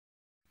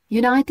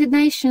United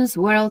Nations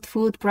World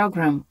Food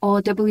Programme, or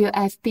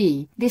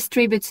WFP,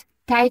 distributes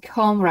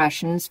take-home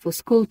rations for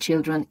school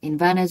children in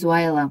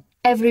Venezuela.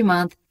 Every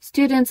month,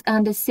 students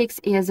under 6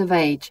 years of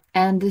age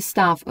and the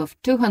staff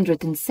of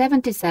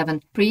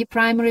 277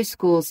 pre-primary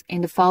schools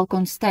in the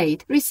Falcon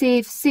state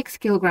receive 6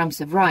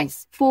 kilograms of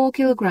rice, 4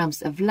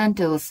 kilograms of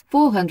lentils,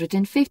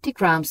 450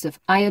 grams of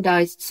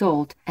iodized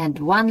salt, and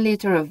 1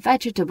 liter of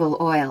vegetable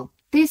oil.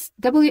 This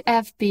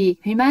WFP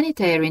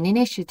humanitarian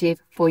initiative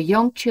for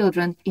young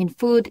children in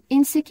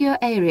food-insecure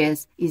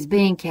areas is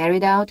being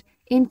carried out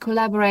in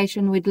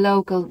collaboration with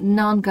local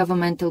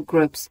non-governmental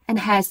groups and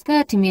has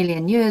 $30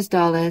 million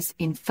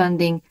in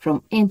funding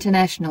from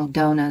international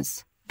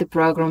donors. The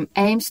program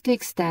aims to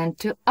extend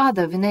to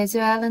other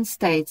Venezuelan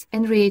states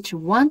and reach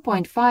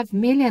 1.5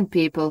 million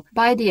people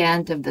by the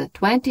end of the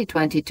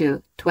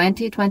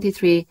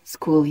 2022-2023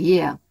 school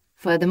year.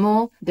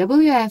 Furthermore,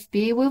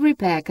 WFP will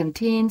repair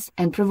canteens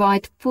and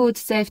provide food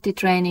safety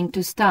training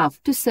to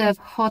staff to serve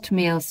hot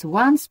meals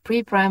once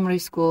pre-primary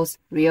schools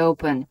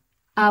reopen.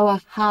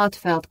 Our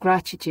heartfelt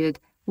gratitude,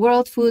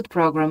 World Food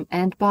Programme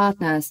and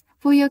partners,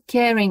 for your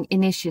caring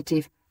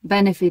initiative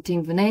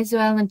benefiting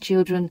Venezuelan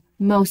children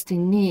most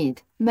in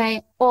need.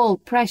 May all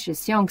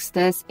precious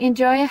youngsters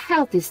enjoy a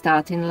healthy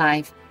start in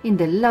life in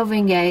the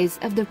loving gaze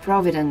of the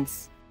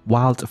Providence.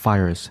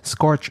 Wildfires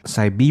scorch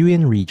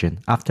Siberian region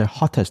after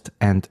hottest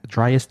and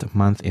driest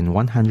month in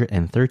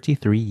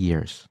 133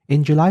 years.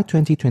 In July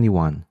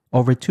 2021,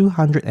 over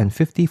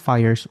 250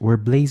 fires were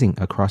blazing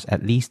across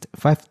at least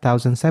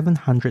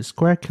 5,700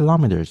 square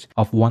kilometers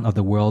of one of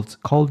the world's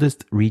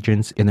coldest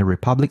regions in the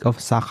Republic of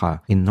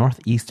Sakha in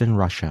northeastern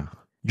Russia.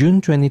 June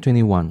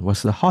 2021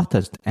 was the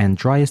hottest and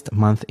driest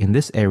month in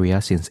this area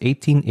since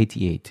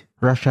 1888.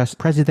 Russia's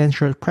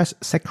presidential press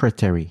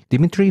secretary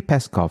Dmitry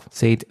Peskov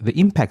said the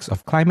impacts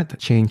of climate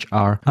change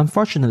are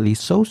unfortunately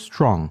so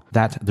strong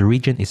that the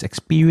region is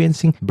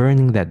experiencing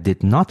burning that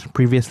did not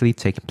previously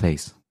take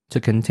place. To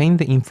contain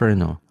the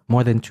inferno,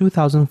 more than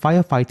 2,000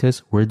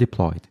 firefighters were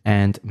deployed,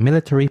 and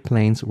military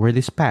planes were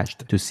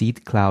dispatched to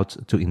seed clouds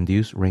to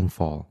induce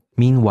rainfall.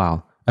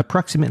 Meanwhile,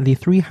 approximately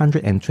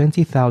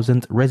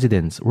 320,000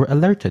 residents were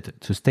alerted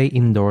to stay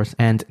indoors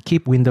and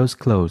keep windows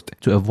closed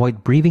to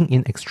avoid breathing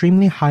in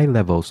extremely high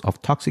levels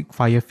of toxic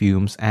fire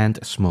fumes and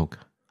smoke.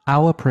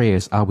 Our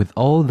prayers are with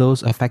all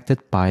those affected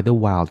by the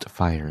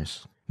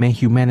wildfires. May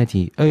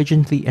humanity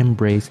urgently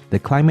embrace the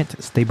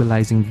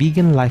climate-stabilizing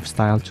vegan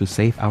lifestyle to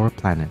save our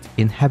planet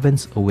in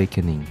heaven's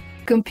awakening.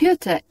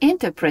 Computer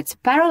interprets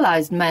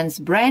paralyzed man's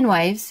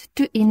brainwaves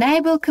to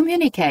enable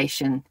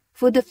communication.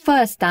 For the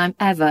first time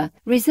ever,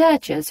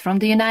 researchers from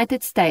the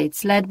United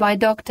States, led by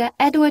Dr.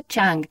 Edward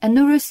Chang, a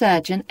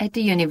neurosurgeon at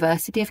the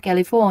University of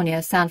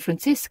California, San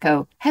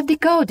Francisco, have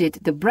decoded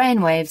the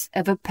brainwaves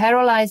of a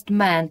paralyzed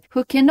man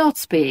who cannot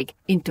speak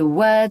into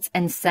words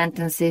and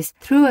sentences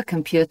through a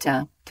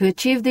computer. To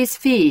achieve this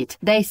feat,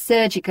 they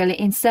surgically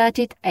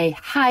inserted a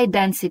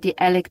high-density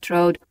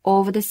electrode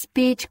over the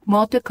speech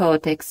motor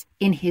cortex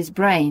in his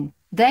brain.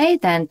 They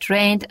then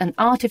trained an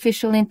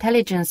artificial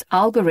intelligence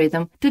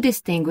algorithm to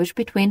distinguish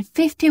between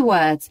 50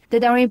 words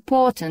that are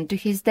important to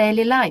his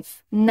daily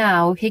life.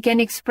 Now he can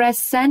express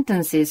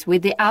sentences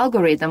with the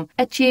algorithm,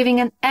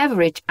 achieving an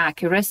average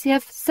accuracy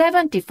of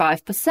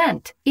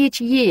 75%. Each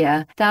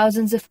year,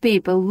 thousands of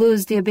people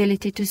lose the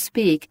ability to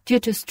speak due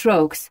to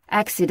strokes,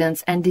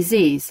 accidents, and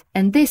disease,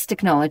 and this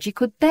technology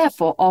could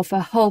therefore offer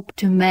hope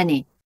to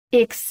many.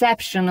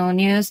 Exceptional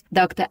news,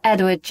 Dr.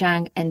 Edward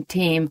Chang and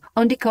team,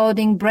 on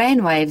decoding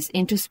brainwaves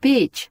into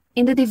speech.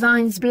 In the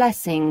Divine's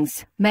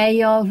blessings, may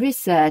your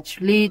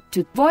research lead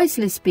to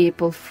voiceless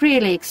people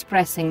freely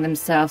expressing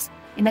themselves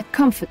in a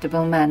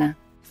comfortable manner.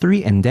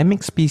 3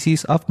 endemic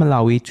species of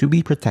Malawi to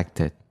be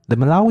protected. The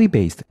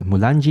Malawi-based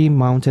Mulanje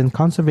Mountain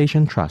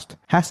Conservation Trust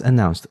has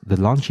announced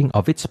the launching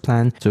of its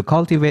plan to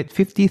cultivate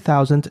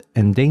 50,000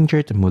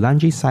 endangered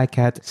Mulanje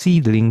cycad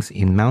seedlings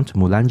in Mount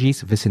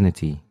Mulanje's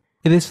vicinity.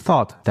 It is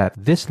thought that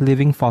this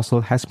living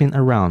fossil has been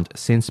around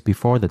since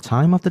before the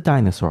time of the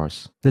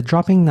dinosaurs. The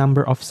dropping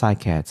number of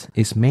cycads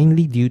is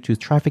mainly due to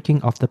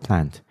trafficking of the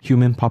plant,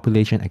 human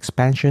population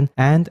expansion,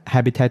 and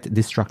habitat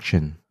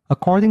destruction.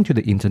 According to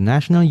the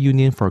International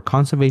Union for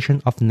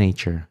Conservation of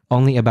Nature,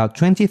 only about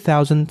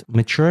 20,000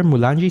 mature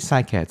Mulanje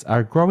cycads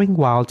are growing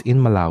wild in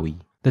Malawi.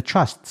 The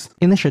Trust's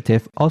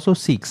initiative also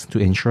seeks to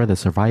ensure the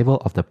survival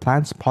of the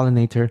plant's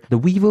pollinator, the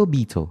weevil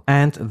beetle,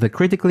 and the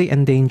critically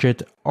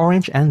endangered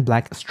orange and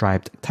black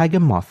striped tiger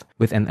moth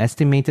with an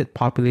estimated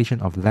population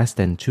of less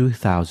than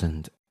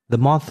 2,000. The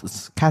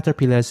moth's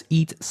caterpillars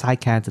eat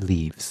cycad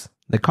leaves.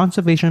 The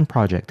conservation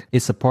project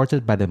is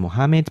supported by the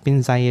Mohammed bin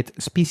Zayed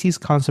Species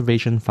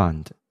Conservation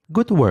Fund.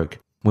 Good work,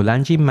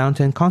 Mulanje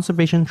Mountain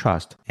Conservation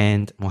Trust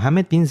and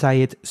Mohammed bin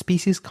Zayed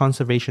Species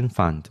Conservation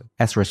Fund.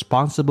 As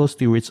responsible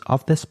stewards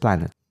of this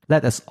planet,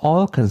 let us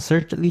all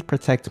concertedly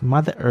protect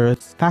Mother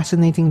Earth's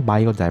fascinating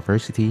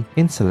biodiversity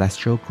in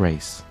celestial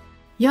grace.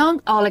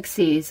 Young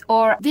Alexis,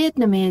 or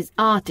Vietnamese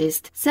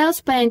artist, sells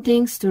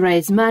paintings to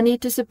raise money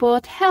to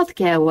support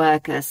healthcare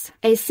workers.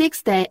 A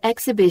 6-day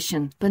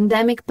exhibition,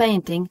 Pandemic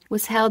Painting,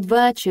 was held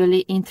virtually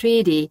in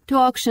 3D to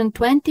auction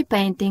 20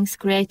 paintings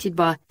created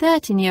by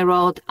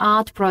 13-year-old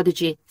art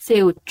prodigy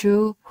Seo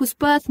Chu, whose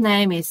birth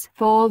name is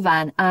Pho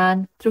Van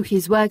An. Through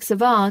his works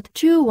of art,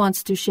 Chu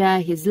wants to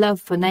share his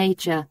love for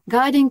nature,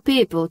 guiding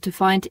people to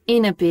find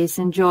inner peace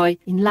and joy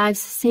in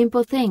life's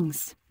simple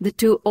things. The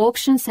 2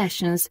 auction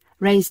sessions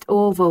raised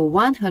over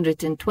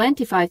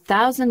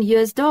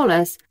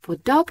 $125,000 for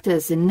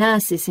doctors and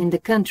nurses in the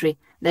country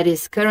that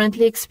is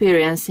currently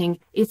experiencing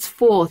its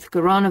 4th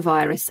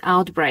coronavirus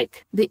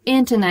outbreak. The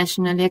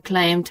internationally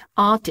acclaimed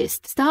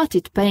artist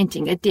started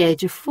painting at the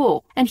age of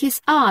 4, and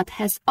his art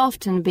has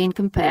often been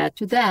compared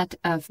to that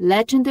of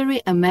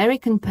legendary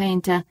American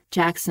painter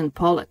Jackson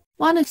Pollock.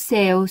 One of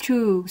Seo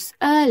Chu's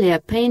earlier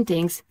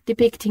paintings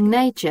depicting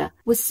nature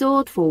was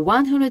sold for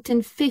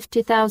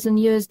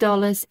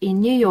 $150,000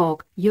 in New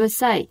York,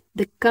 USA.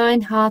 The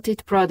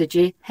kind-hearted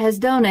prodigy has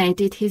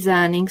donated his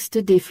earnings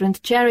to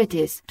different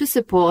charities to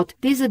support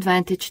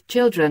disadvantaged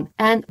children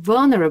and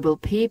vulnerable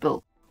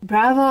people.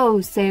 Bravo,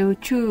 Seo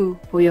Chu,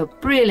 for your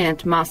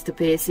brilliant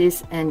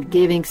masterpieces and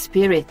giving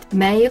spirit.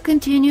 May you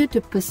continue to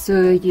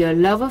pursue your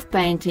love of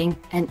painting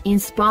and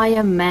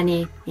inspire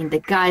many in the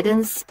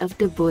guidance of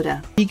the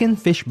Buddha. Vegan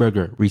fish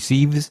burger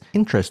receives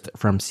interest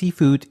from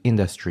seafood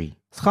industry.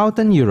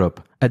 Schouten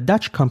Europe, a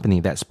Dutch company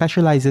that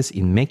specializes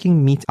in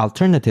making meat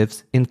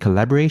alternatives in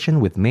collaboration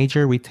with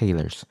major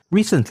retailers,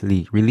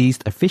 recently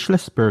released a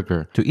fishless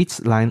burger to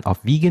its line of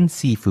vegan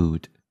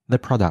seafood. The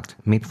product,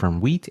 made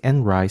from wheat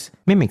and rice,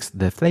 mimics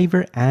the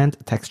flavor and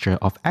texture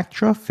of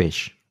actual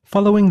fish.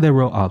 Following the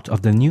rollout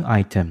of the new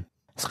item,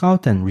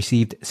 Schouten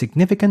received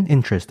significant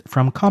interest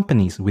from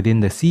companies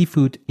within the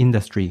seafood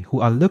industry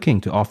who are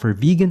looking to offer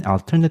vegan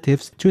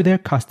alternatives to their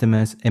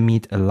customers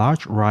amid a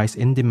large rise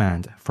in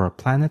demand for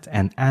planet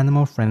and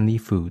animal-friendly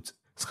foods.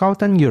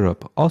 Schouten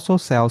Europe also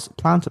sells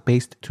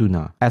plant-based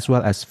tuna, as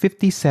well as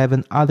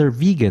 57 other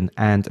vegan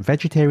and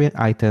vegetarian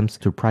items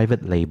to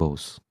private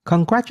labels.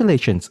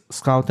 Congratulations,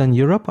 Schouten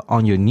Europe,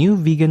 on your new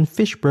vegan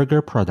fish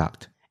burger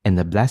product. And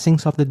the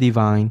blessings of the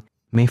divine,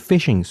 may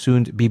fishing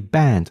soon be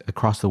banned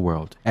across the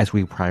world as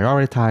we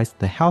prioritize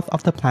the health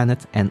of the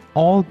planet and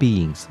all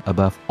beings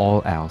above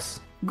all else.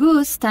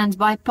 Goose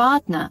standby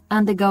partner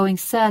undergoing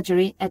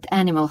surgery at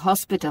animal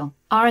hospital.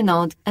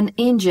 Arnold, an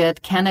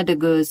injured Canada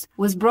goose,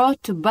 was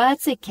brought to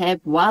Birdsey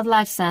Cape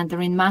Wildlife Center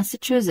in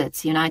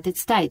Massachusetts, United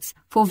States,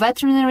 for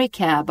veterinary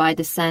care by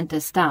the center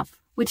staff.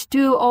 With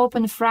 2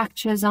 open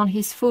fractures on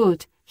his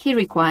foot, he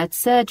required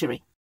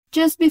surgery.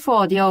 Just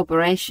before the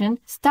operation,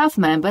 staff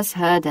members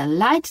heard a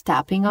light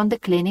tapping on the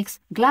clinic's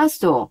glass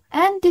door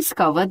and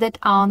discovered that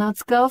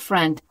Arnold's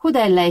girlfriend, who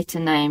they later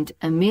named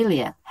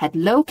Amelia, had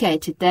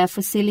located their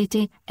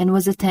facility and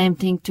was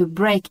attempting to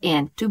break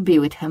in to be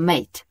with her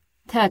mate.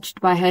 Touched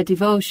by her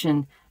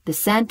devotion, the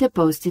center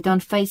posted on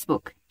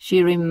Facebook.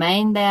 She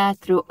remained there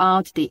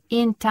throughout the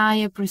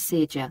entire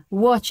procedure,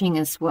 watching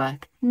us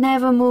work,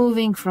 never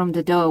moving from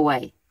the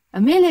doorway.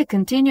 Amelia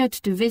continued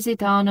to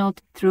visit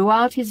Arnold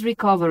throughout his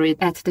recovery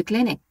at the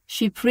clinic.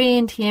 She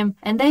preened him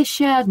and they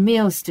shared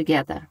meals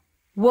together.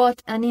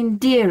 What an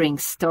endearing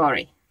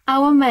story.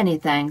 Our many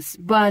thanks,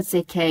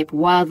 Birdsey Cape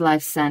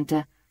Wildlife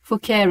Center, for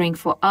caring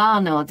for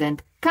Arnold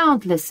and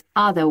countless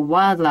other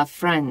wildlife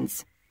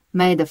friends.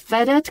 May the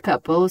feathered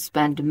couple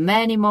spend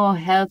many more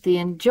healthy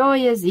and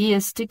joyous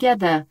years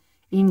together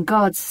in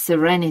God's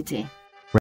serenity.